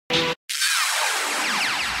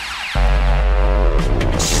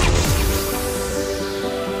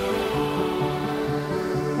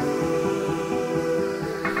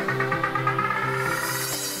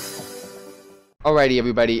Alrighty,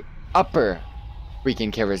 everybody, upper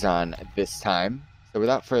freaking Karazhan this time. So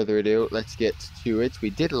without further ado, let's get to it. We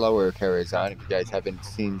did lower Karazhan. If you guys haven't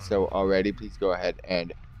seen so already, please go ahead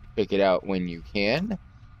and check it out when you can.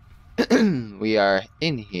 We are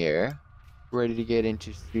in here, ready to get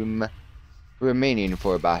into some remaining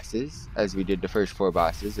 4 bosses, as we did the first 4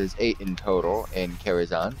 bosses. There's 8 in total in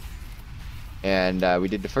Karazhan. And we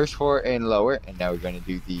did the first 4 in lower, and now we're going to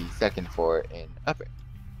do the second 4 in upper.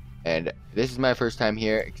 And this is my first time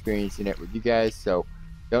here experiencing it with you guys, so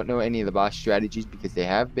don't know any of the boss strategies because they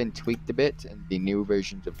have been tweaked a bit in the new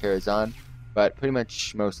versions of Karazhan, but pretty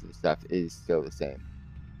much most of the stuff is still the same.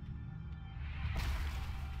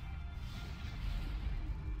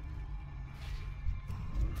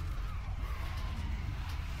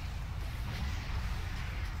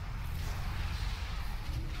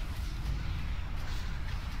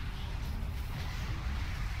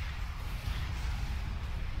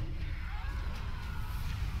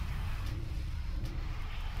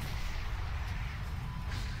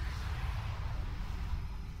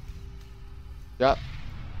 Yep.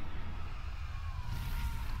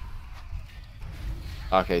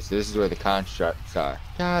 Okay, so this is where the constructs are.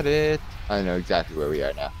 Got it. I know exactly where we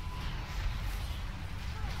are now.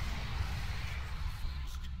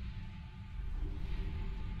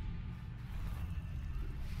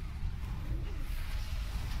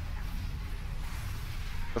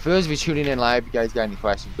 But for those of you tuning in live, if you guys got any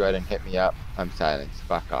questions, go ahead and hit me up. I'm silenced.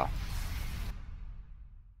 Fuck off.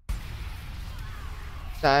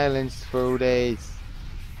 Silence for days.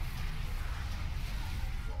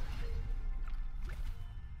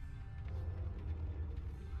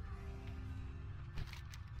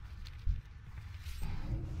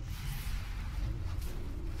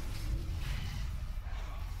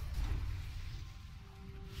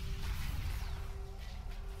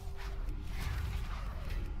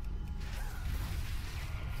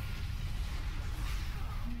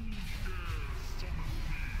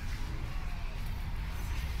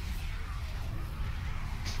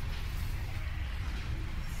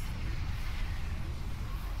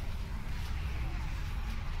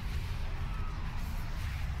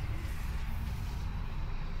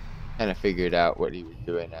 Kind of figured out what he was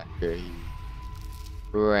doing after he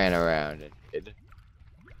ran around and hid.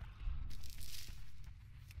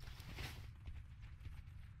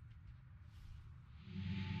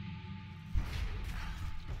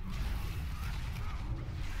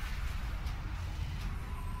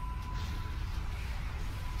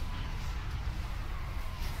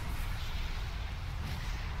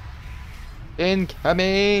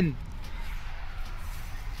 Incoming!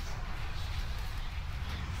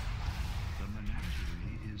 The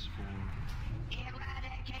menagerie is for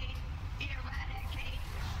Eradicate! Eradicate!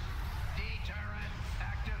 Deterrent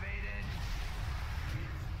activated!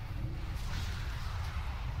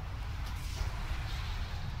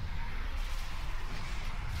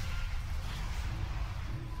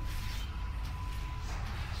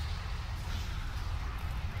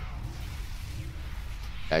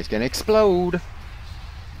 Guy's gonna explode!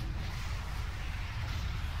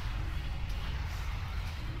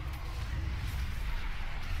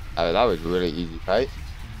 Oh, that was a really easy fight.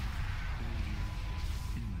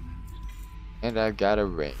 And I got a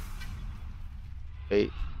ring.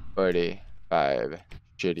 845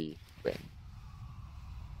 shitty win.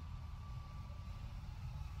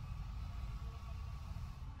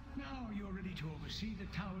 now you're ready to oversee the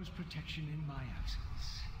tower's protection in my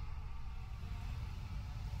absence.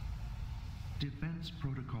 Defense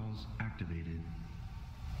protocols activated.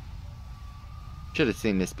 Should have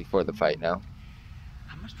seen this before the fight now.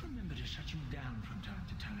 I must remember to shut you down from time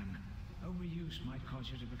to time. Overuse might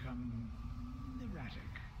cause you to become erratic.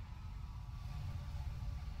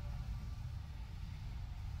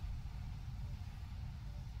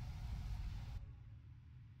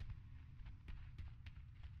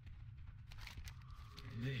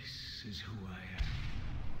 This is who I am.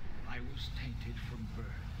 I was tainted from birth,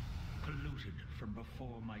 polluted from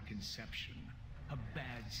before my conception. A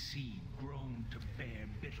bad seed grown to bear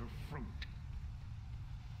bitter fruit.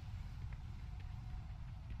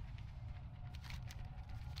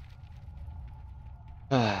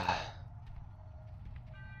 If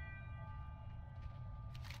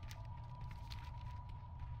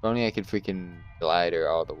only I could freaking glide her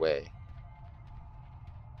all the way.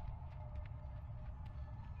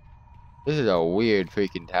 This is a weird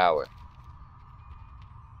freaking tower.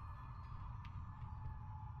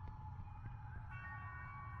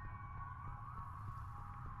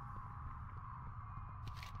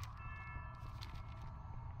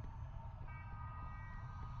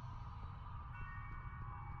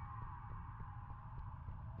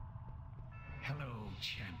 Hello,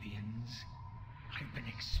 champions. I've been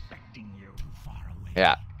expecting you far away.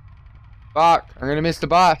 Yeah. Fuck, I'm gonna miss the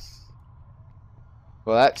boss.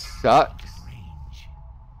 Well, that sucks. Range.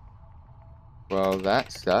 Well,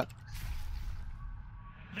 that sucks.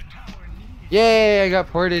 The tower needs Yay, I got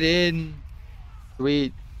ported in.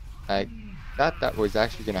 Sweet. I thought that was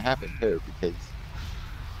actually gonna happen too, because...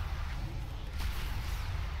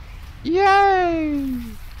 Yay!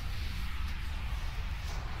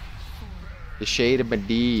 The Shade of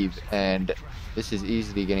Medivh, and this is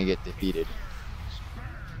easily gonna get defeated.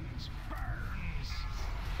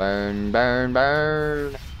 Burn, burn,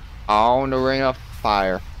 burn! On the Ring of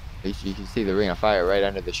Fire. At least you can see the Ring of Fire right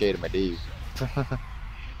under the Shade of Medivh.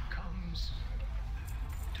 comes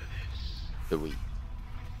to this. Sweet.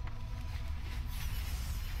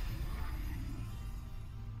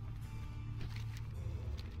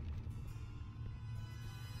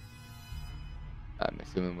 I'm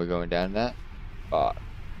assuming we're going down that. Fuck.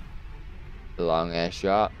 The long ass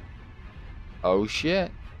shot. Oh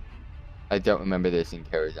shit. I don't remember this in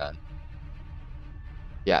Karazhan.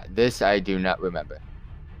 Yeah, this I do not remember.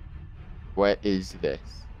 What is this?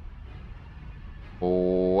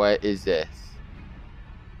 What is this?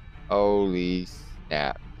 Holy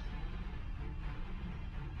snap.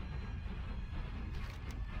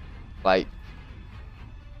 Like...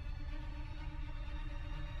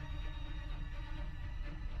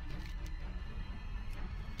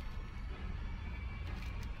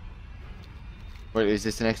 What is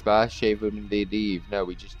this the next boss? Shade of Medivh. No,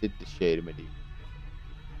 we just did the Shade of Medivh.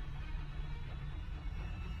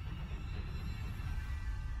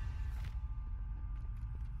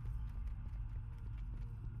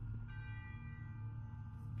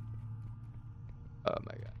 Oh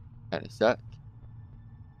my god. Kinda suck.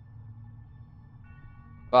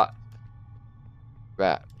 Fuck.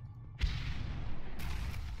 Crap.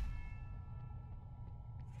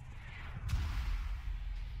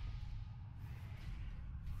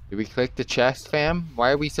 Did we click the chest, fam?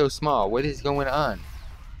 Why are we so small? What is going on?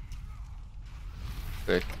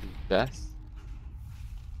 Click the chest.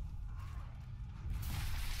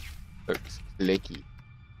 Looks clicky.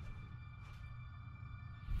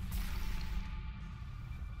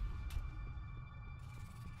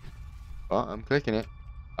 Well, I'm clicking it.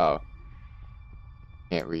 Oh.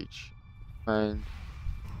 Can't reach. Fine.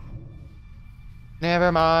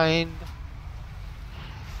 Never mind.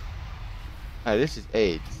 Alright, this is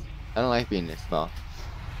AIDS. I don't like being this small.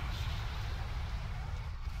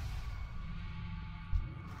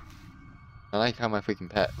 I like how my freaking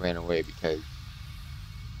pet ran away because...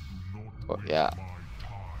 Oh, yeah.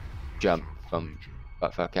 Jump from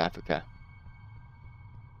buttfuck Africa.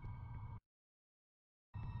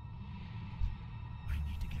 I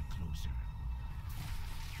need to get closer.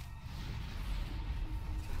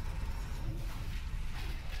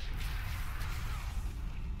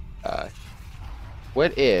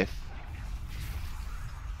 What if...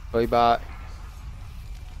 Toybot...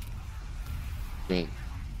 Drink.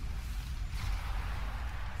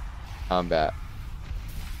 Combat.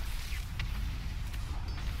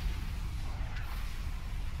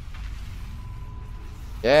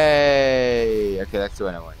 Yay! Okay, that's the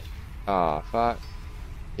one I wanted. Oh, fuck.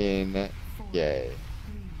 In... Yay.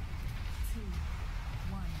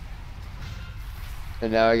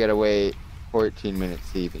 And now I gotta wait 14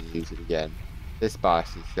 minutes to even use it again. This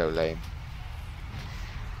boss is so lame.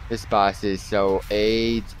 This boss is so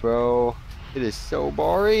AIDS, bro. It is so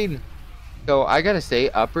boring. So I gotta say,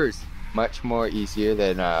 upper's much more easier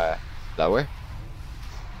than lower.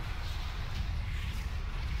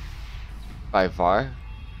 By far.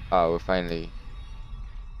 Oh, we're finally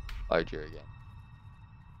larger again.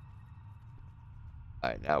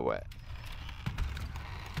 Alright, now what?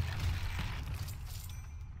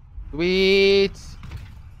 Sweet!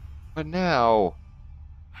 What now?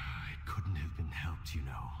 It couldn't have been helped, you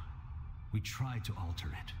know. We tried to alter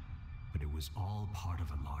it, but it was all part of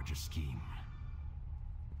a larger scheme.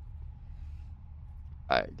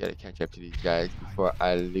 I gotta catch up to these guys before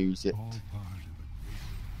I lose it.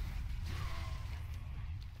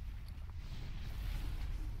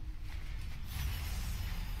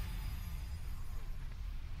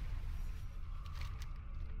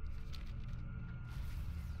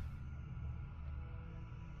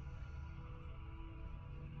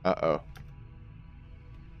 Uh-oh.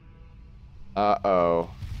 Uh-oh.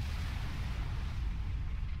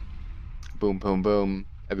 Boom, boom, boom.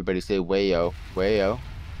 Everybody say wayo. Wayo.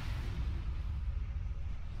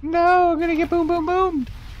 No, I'm gonna get boom, boom, boomed.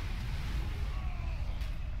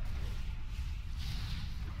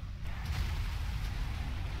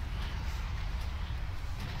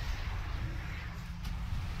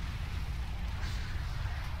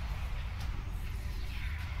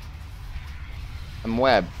 I'm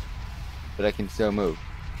webbed, but I can still move.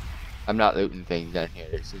 I'm not looting things down here.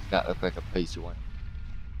 This does not look like a place you want.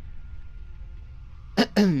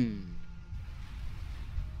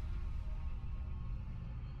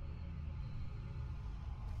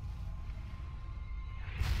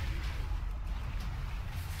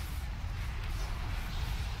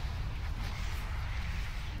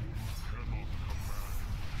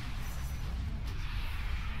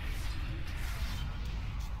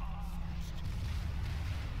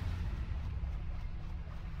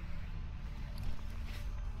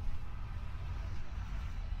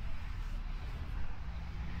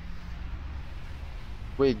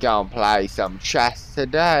 We gonna play some chess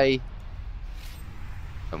today.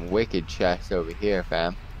 Some wicked chess over here,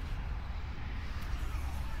 fam.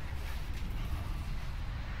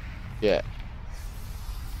 Yeah.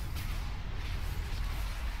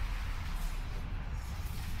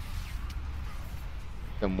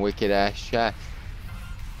 Some wicked ass chess.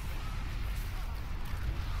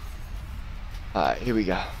 Alright, here we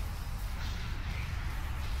go.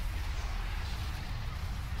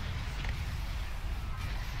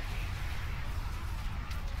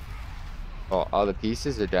 Oh, all the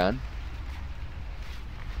pieces are done.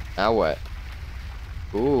 Now what?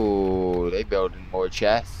 Ooh, they building more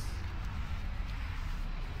chests.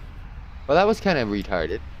 Well, that was kind of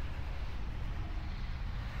retarded.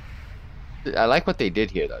 I like what they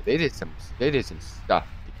did here, though. They did some stuff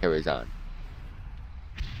to Karazhan.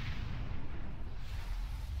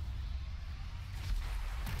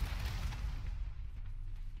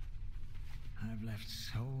 I've left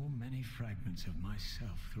so many fragments of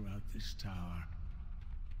myself throughout this tower.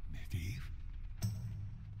 Medivh?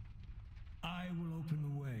 I will open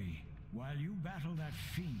the way. While you battle that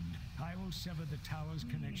fiend, I will sever the tower's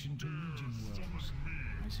connection to Legion worlds.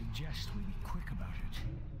 I suggest we be quick about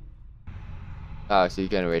it. Oh, so you're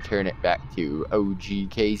gonna return it back to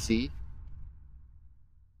OGKC?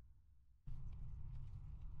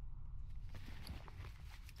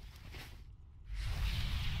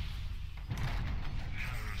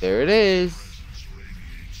 There it is.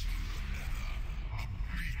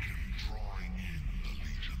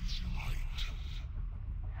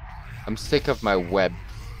 I'm sick of my web.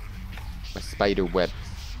 My spider webs.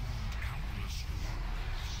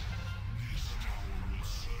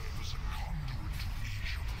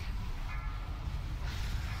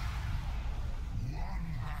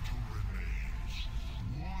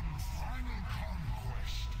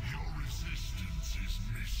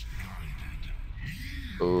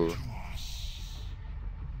 Ooh.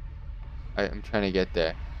 I'm trying to get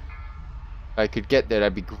there. If I could get there,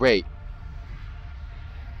 that'd be great.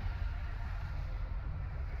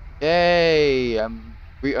 Yay! I'm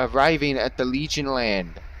arriving at the Legion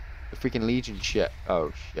land. The freaking Legion shit.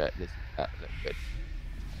 Oh shit, this is not that good.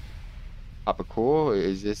 Papa cool? Or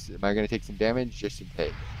is this, am I gonna take some damage? Just in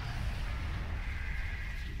case.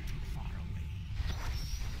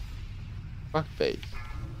 Fuck face.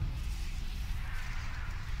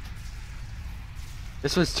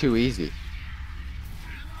 This was too easy.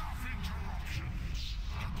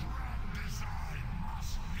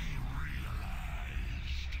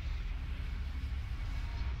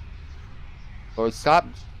 Well, stop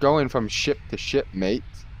going from ship to ship, mate.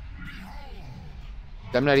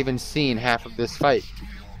 I'm not even seeing half of this fight.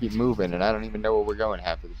 Keep moving, and I don't even know where we're going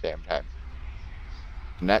half of the damn time.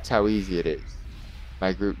 And that's how easy it is.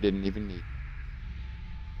 My group didn't even need.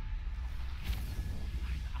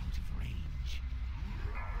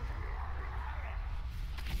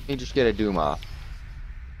 Let me just get a doom off.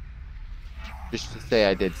 Just to say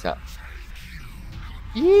I did something.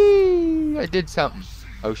 Yee! I did something.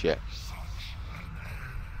 Oh shit.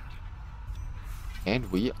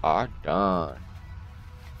 And we are done.